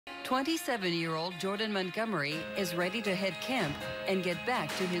27-year-old Jordan Montgomery is ready to head camp and get back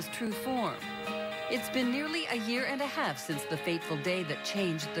to his true form. It's been nearly a year and a half since the fateful day that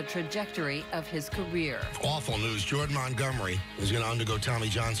changed the trajectory of his career. Awful news. Jordan Montgomery is going to undergo Tommy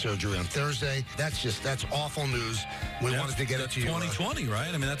John surgery on Thursday. That's awful news. We wanted to get it to you. 2020, right?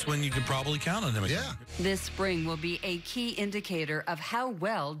 I mean, that's when you could probably count on him again. Yeah. This spring will be a key indicator of how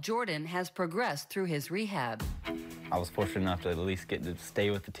well Jordan has progressed through his rehab. I was fortunate enough to at least get to stay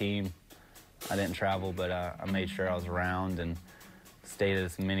with the team. I didn't travel, but I made sure I was around and stayed at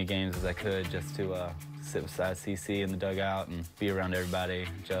as many games as I could just to sit beside CC in the dugout and be around everybody,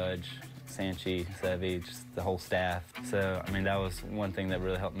 Judge, Sanchi, Sevi, just the whole staff. So, I mean, that was one thing that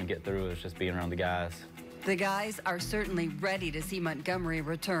really helped me get through, was just being around the guys. The guys are certainly ready to see Montgomery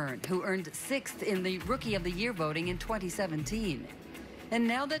return, who earned 6th in the Rookie of the Year voting in 2017. And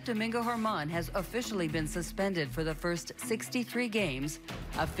now that Domingo Germán has officially been suspended for the first 63 games,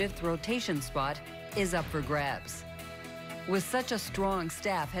 a 5th rotation spot is up for grabs. With such a strong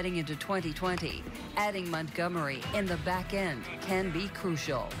staff heading into 2020, adding Montgomery in the back end can be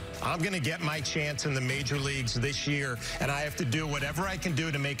crucial. I'm going to get my chance in the major leagues this year, and I have to do whatever I can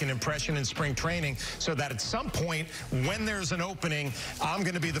do to make an impression in spring training so that at some point, when there's an opening, I'm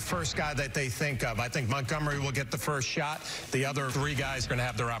going to be the first guy that they think of. I think Montgomery will get the first shot. The other 3 guys are going to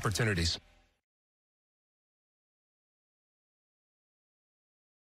have their opportunities.